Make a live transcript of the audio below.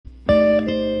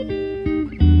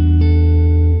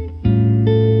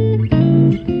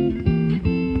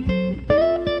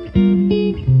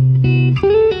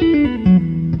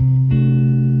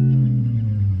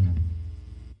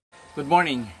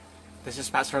morning. This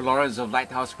is Pastor Lawrence of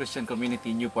Lighthouse Christian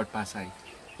Community, Newport, Pasay,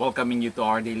 welcoming you to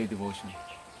our daily devotion.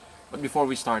 But before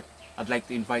we start, I'd like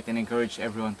to invite and encourage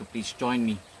everyone to please join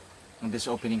me in this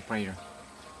opening prayer.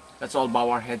 Let's all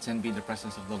bow our heads and be in the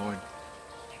presence of the Lord.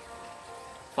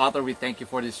 Father, we thank you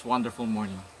for this wonderful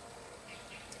morning.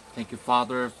 Thank you,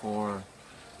 Father, for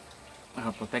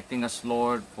protecting us,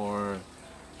 Lord, from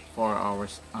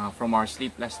our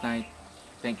sleep last night.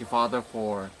 Thank you, Father,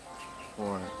 for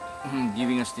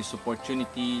giving us this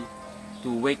opportunity to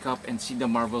wake up and see the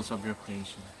marvels of your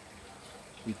creation.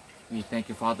 We thank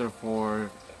you, Father,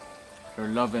 for your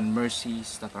love and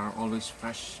mercies that are always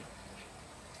fresh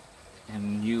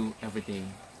and new every day.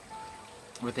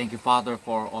 We thank you, Father,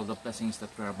 for all the blessings that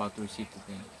we're about to receive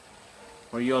today.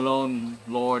 For you alone,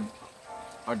 Lord,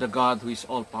 are the God who is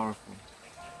all-powerful.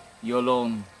 You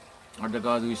alone are the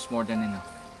God who is more than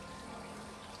enough.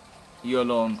 You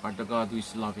alone are the God who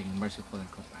is loving, merciful,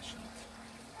 and compassionate.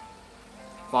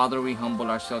 Father, we humble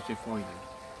ourselves before you.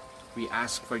 We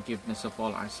ask forgiveness of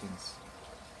all our sins.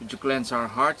 Would you cleanse our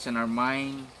hearts and our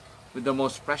mind with the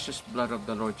most precious blood of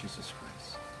the Lord Jesus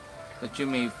Christ, that you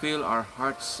may fill our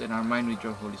hearts and our mind with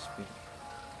your Holy Spirit.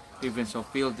 Even so,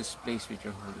 fill this place with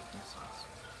your holy presence.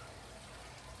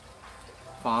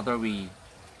 Father, we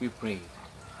pray.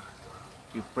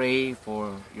 We pray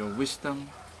for your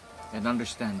wisdom and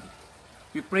understanding.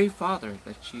 We pray, Father,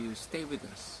 that you stay with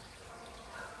us.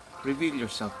 Reveal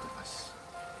yourself to us.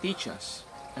 Teach us.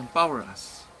 Empower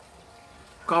us.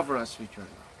 Cover us with your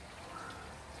love.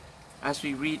 As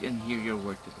we read and hear your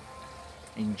word today.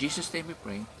 In Jesus' name we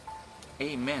pray.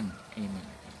 Amen. Amen.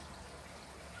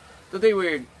 Today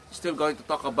we're still going to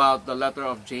talk about the letter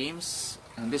of James.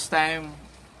 And this time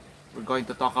we're going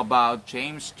to talk about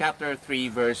James chapter 3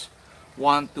 verse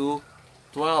 1 to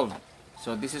 12.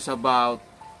 So this is about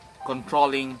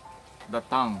controlling the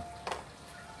tongue.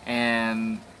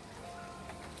 And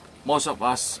most of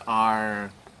us are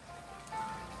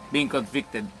being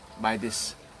convicted by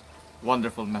this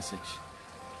wonderful message.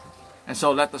 And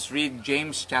so let us read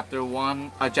James chapter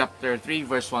 3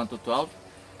 verse 1 to 12.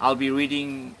 I'll be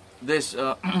reading this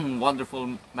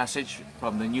wonderful message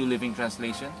from the New Living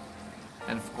Translation.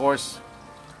 And of course,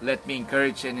 let me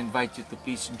encourage and invite you to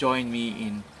please join me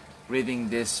in reading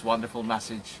this wonderful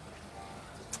message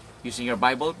using your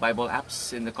Bible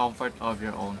apps in the comfort of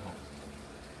your own home.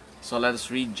 So let us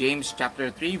read James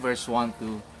chapter 3 verse 1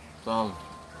 to 12.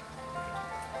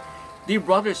 Dear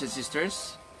brothers and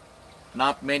sisters,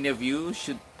 not many of you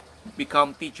should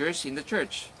become teachers in the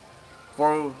church,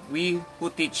 for we who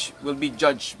teach will be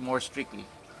judged more strictly.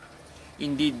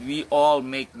 Indeed, we all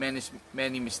make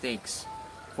many mistakes,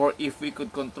 for if we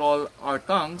could control our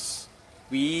tongues,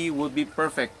 we would be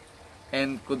perfect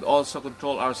and could also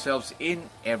control ourselves in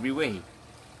every way.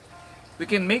 We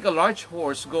can make a large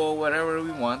horse go wherever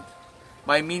we want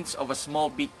by means of a small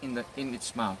beak in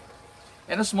its mouth.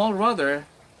 And a small rudder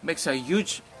makes a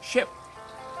huge ship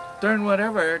turn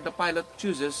wherever the pilot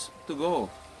chooses to go,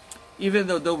 even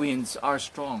though the winds are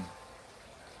strong.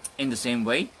 In the same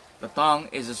way, the tongue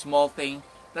is a small thing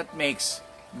that makes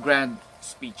grand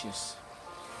speeches.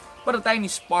 But a tiny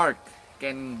spark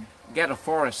can get a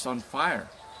forest on fire,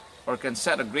 or can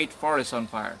set a great forest on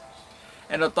fire.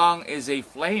 And the tongue is a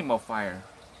flame of fire.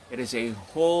 It is a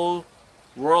whole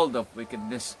world of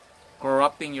wickedness,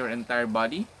 corrupting your entire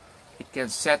body. It can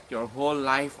set your whole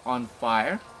life on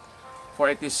fire, for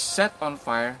it is set on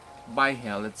fire by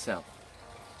hell itself.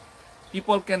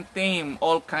 People can tame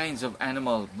all kinds of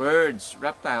animals, birds,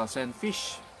 reptiles, and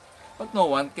fish, but no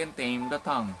one can tame the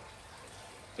tongue.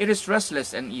 It is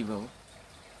restless and evil,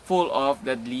 full of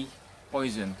deadly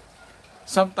poison.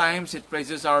 Sometimes it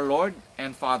praises our Lord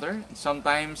and Father, and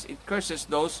sometimes it curses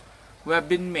those who have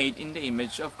been made in the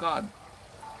image of God.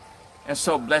 And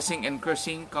so blessing and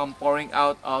cursing come pouring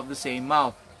out of the same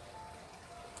mouth.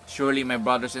 Surely, my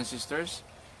brothers and sisters,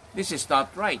 this is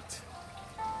not right.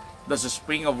 Does a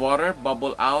spring of water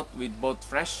bubble out with both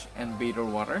fresh and bitter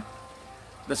water?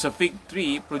 Does a fig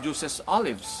tree produces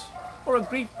olives, or a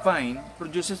grapevine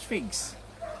produces figs?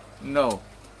 No.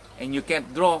 And you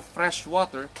can't draw fresh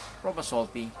water from a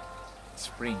salty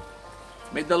spring.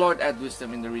 May the Lord add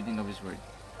wisdom in the reading of His Word.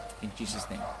 In Jesus'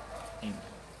 name, Amen.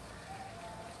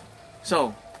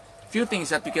 So, few things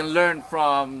that we can learn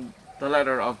from the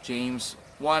letter of James.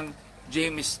 One,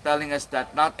 James is telling us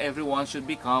that not everyone should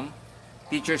become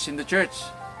teachers in the church.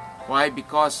 Why?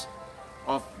 Because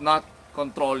of not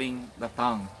controlling the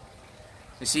tongue.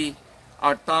 You see,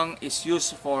 our tongue is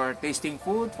used for tasting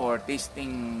food, for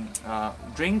tasting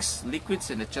drinks,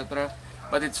 liquids, and etc.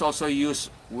 But it's also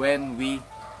used when we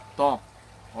talk,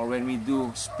 or when we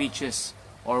do speeches,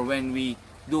 or when we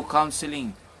do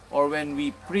counseling, or when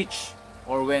we preach,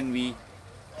 or when we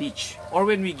teach, or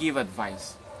when we give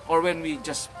advice, or when we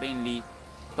just plainly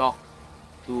talk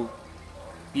to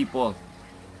people.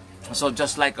 So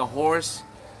just like a horse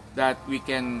that we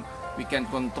can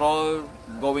control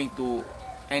going to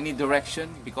any direction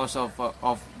because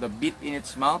of the bit in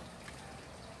its mouth,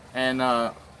 and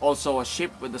also a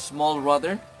ship with a small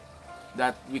rudder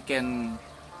that we can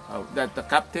that the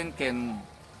captain can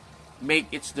make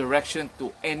its direction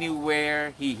to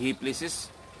anywhere he pleases,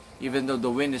 even though the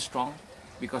wind is strong,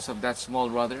 because of that small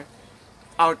rudder.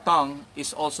 Our tongue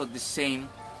is also the same.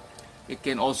 It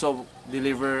can also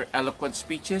deliver eloquent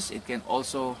speeches. It can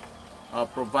also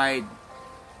provide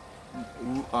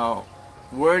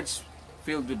words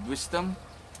filled with wisdom,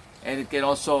 and it can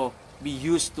also be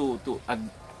used to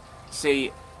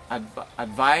say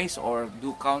advice or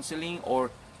do counseling, or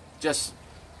just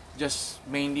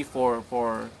mainly for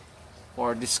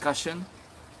discussion.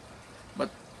 But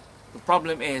the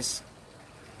problem is,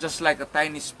 just like a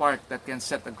tiny spark that can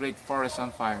set a great forest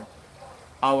on fire,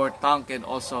 our tongue can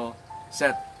also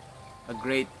set a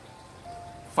great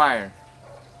fire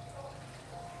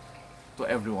to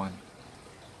everyone.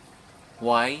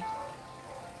 Why?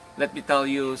 Let me tell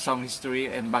you some history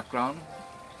and background.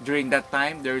 During that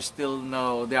time, there is still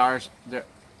no, the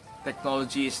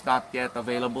technology is not yet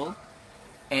available,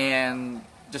 and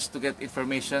just to get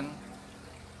information,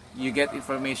 you get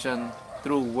information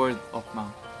through word of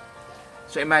mouth.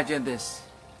 So imagine this.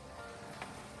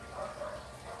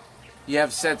 You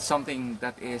have said something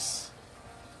that is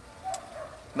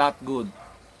not good,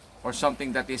 or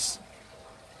something that is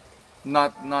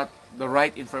not the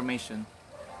right information,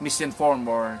 misinformed,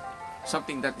 or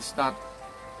something that is not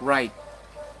right.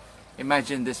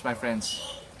 Imagine this, my friends.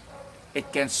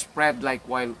 It can spread like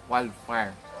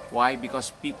wildfire. Why?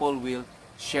 Because people will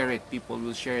share it. People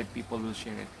will share it. People will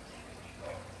share it.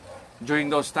 During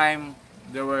those times,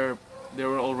 there were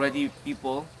already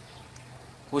people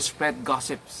who spread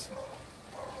gossips.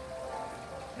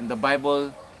 And the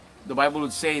Bible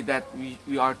would say that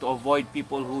we are to avoid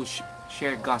people who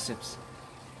share gossips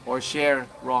or share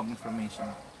wrong information.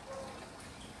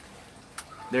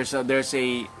 There's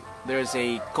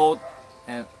a quote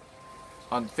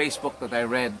on Facebook that I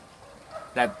read,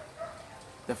 that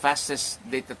the fastest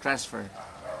data transfer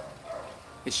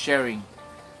is sharing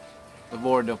the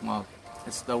word of mouth.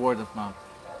 It's the word of mouth,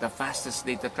 the fastest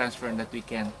data transfer that we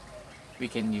can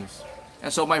use.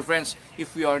 And so, my friends,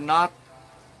 if we are not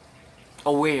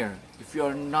aware, if you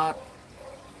are not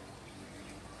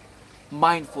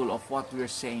mindful of what we are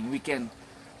saying, we can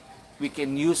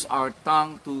use our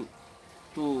tongue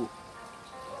to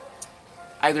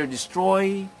either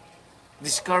destroy,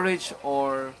 discourage,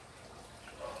 or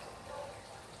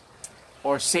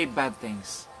say bad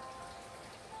things.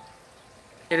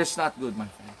 It is not good, my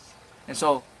friends. And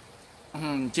so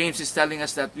James is telling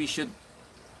us that we should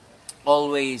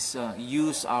always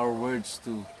use our words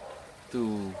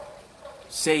to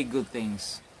say good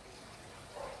things.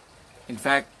 In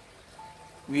fact,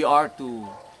 we are to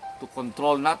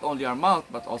control not only our mouth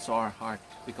but also our heart,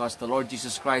 because the Lord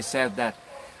Jesus Christ said that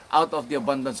out of the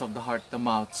abundance of the heart the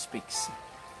mouth speaks.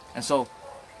 And so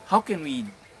how can we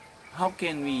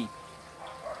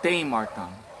tame our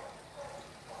tongue?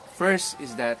 First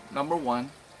is that, number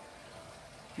one,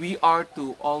 we are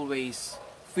to always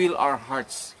fill our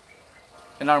hearts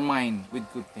and our mind with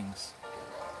good things.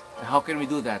 And how can we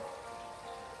do that?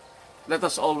 Let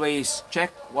us always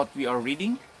check what we are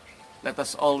reading. Let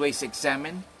us always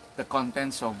examine the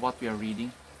contents of what we are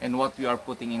reading and what we are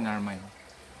putting in our mind.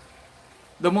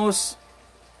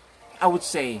 I would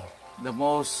say, the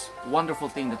most wonderful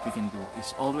thing that we can do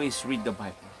is always read the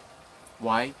Bible.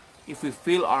 Why? If we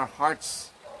fill our hearts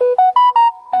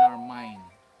and our mind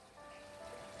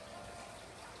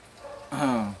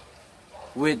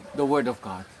with the Word of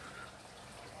God,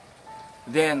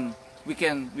 then we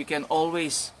can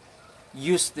always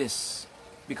use this,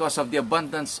 because of the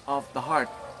abundance of the heart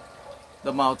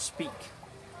the mouth speak.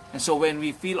 And so when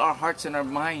we fill our hearts and our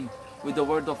mind with the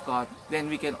Word of God, then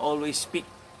we can always speak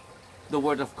the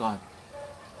Word of God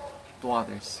to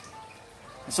others.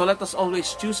 And so let us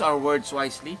always choose our words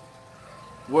wisely,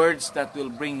 words that will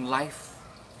bring life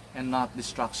and not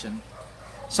destruction.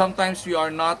 Sometimes we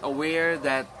are not aware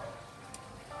that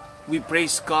we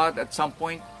praise God at some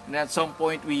point, and at some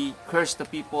point we curse the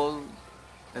people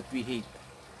that we hate.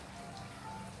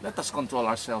 Let us control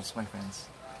ourselves, my friends.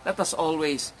 Let us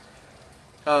always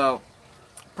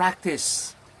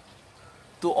practice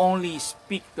to only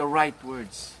speak the right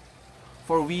words,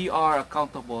 for we are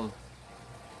accountable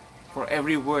for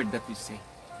every word that we say.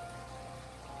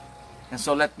 And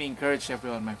so let me encourage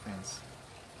everyone, my friends.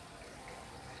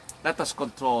 let us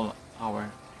control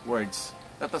our words.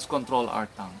 Let us control our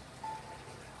tongue.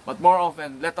 But more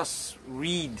often, let us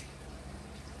read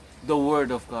the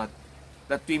Word of God,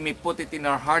 that we may put it in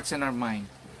our hearts and our mind,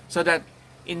 so that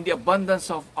in the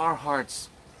abundance of our hearts,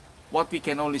 what we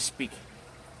can only speak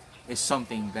is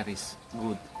something that is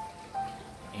good.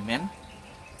 Amen?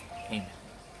 Amen.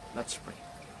 Let's pray.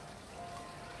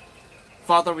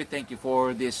 Father, we thank you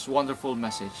for this wonderful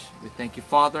message. We thank you,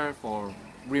 Father, for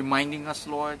reminding us,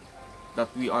 Lord, that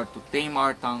we are to tame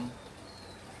our tongue,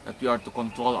 that we are to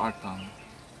control our tongue.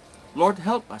 Lord,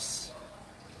 help us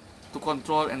to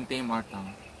control and tame our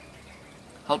tongue.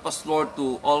 Help us, Lord,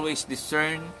 to always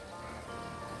discern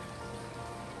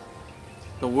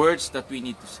the words that we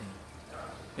need to say.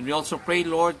 And we also pray,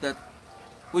 Lord, that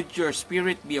would your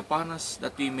Spirit be upon us,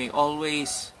 that we may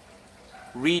always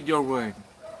read your word,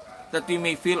 that we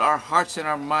may fill our hearts and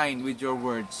our mind with your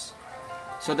words,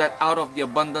 so that out of the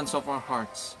abundance of our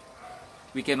hearts,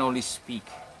 we can only speak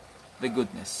the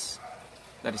goodness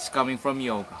that is coming from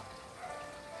you, O God.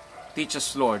 Teach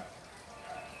us, Lord,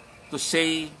 to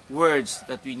say words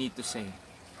that we need to say.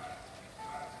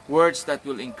 Words that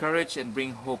will encourage and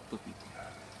bring hope to people.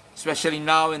 Especially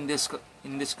now in this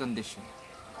condition.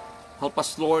 Help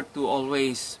us, Lord, to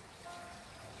always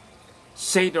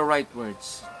say the right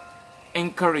words.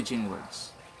 Encouraging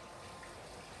words.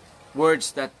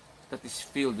 Words that is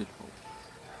filled with hope.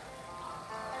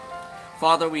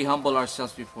 Father, we humble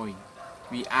ourselves before you.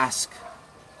 We ask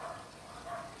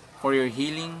for your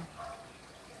healing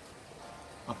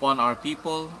upon our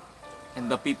people and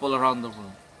the people around the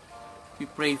world. We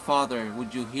pray, Father,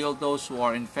 would you heal those who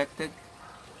are infected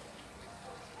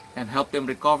and help them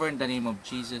recover in the name of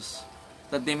Jesus,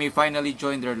 that they may finally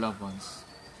join their loved ones.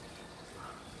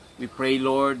 We pray,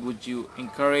 Lord, would you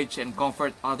encourage and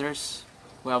comfort others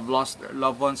who have lost their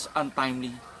loved ones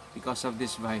untimely because of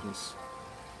this virus.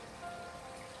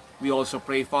 We also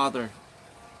pray, Father,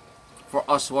 for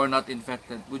us who are not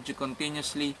infected, would you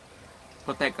continuously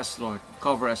protect us, Lord.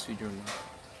 Cover us with your love.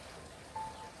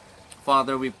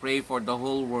 Father, we pray for the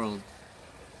whole world,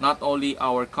 not only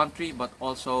our country, but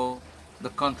also the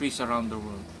countries around the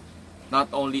world. Not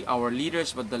only our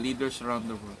leaders, but the leaders around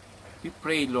the world. We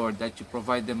pray, Lord, that you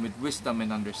provide them with wisdom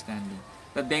and understanding,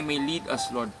 that they may lead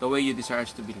us, Lord, the way you desire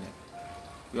us to be led.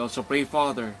 We also pray,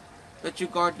 Father, that you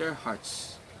guard their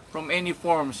hearts from any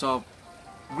forms of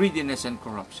greediness and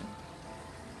corruption.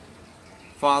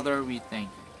 Father, we thank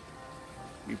you.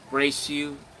 We praise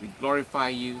you, we glorify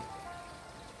you,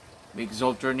 we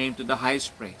exalt your name to the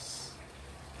highest praise.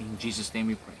 In Jesus' name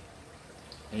we pray.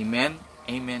 Amen,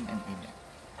 amen, and amen.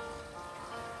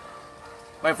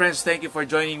 My friends, thank you for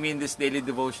joining me in this daily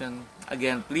devotion.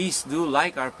 Again, please do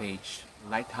like our page,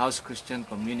 Lighthouse Christian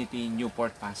Community,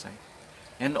 Newport, Pasay.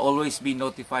 And always be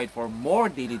notified for more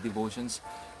daily devotions,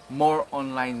 more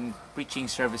online preaching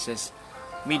services,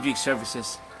 midweek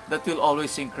services that will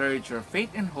always encourage your faith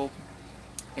and hope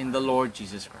in the Lord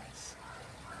Jesus Christ.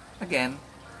 Again,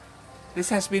 this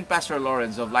has been Pastor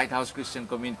Lawrence of Lighthouse Christian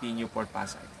Community, Newport,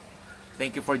 Pasay.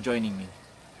 Thank you for joining me.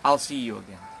 I'll see you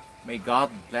again. May God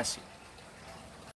bless you.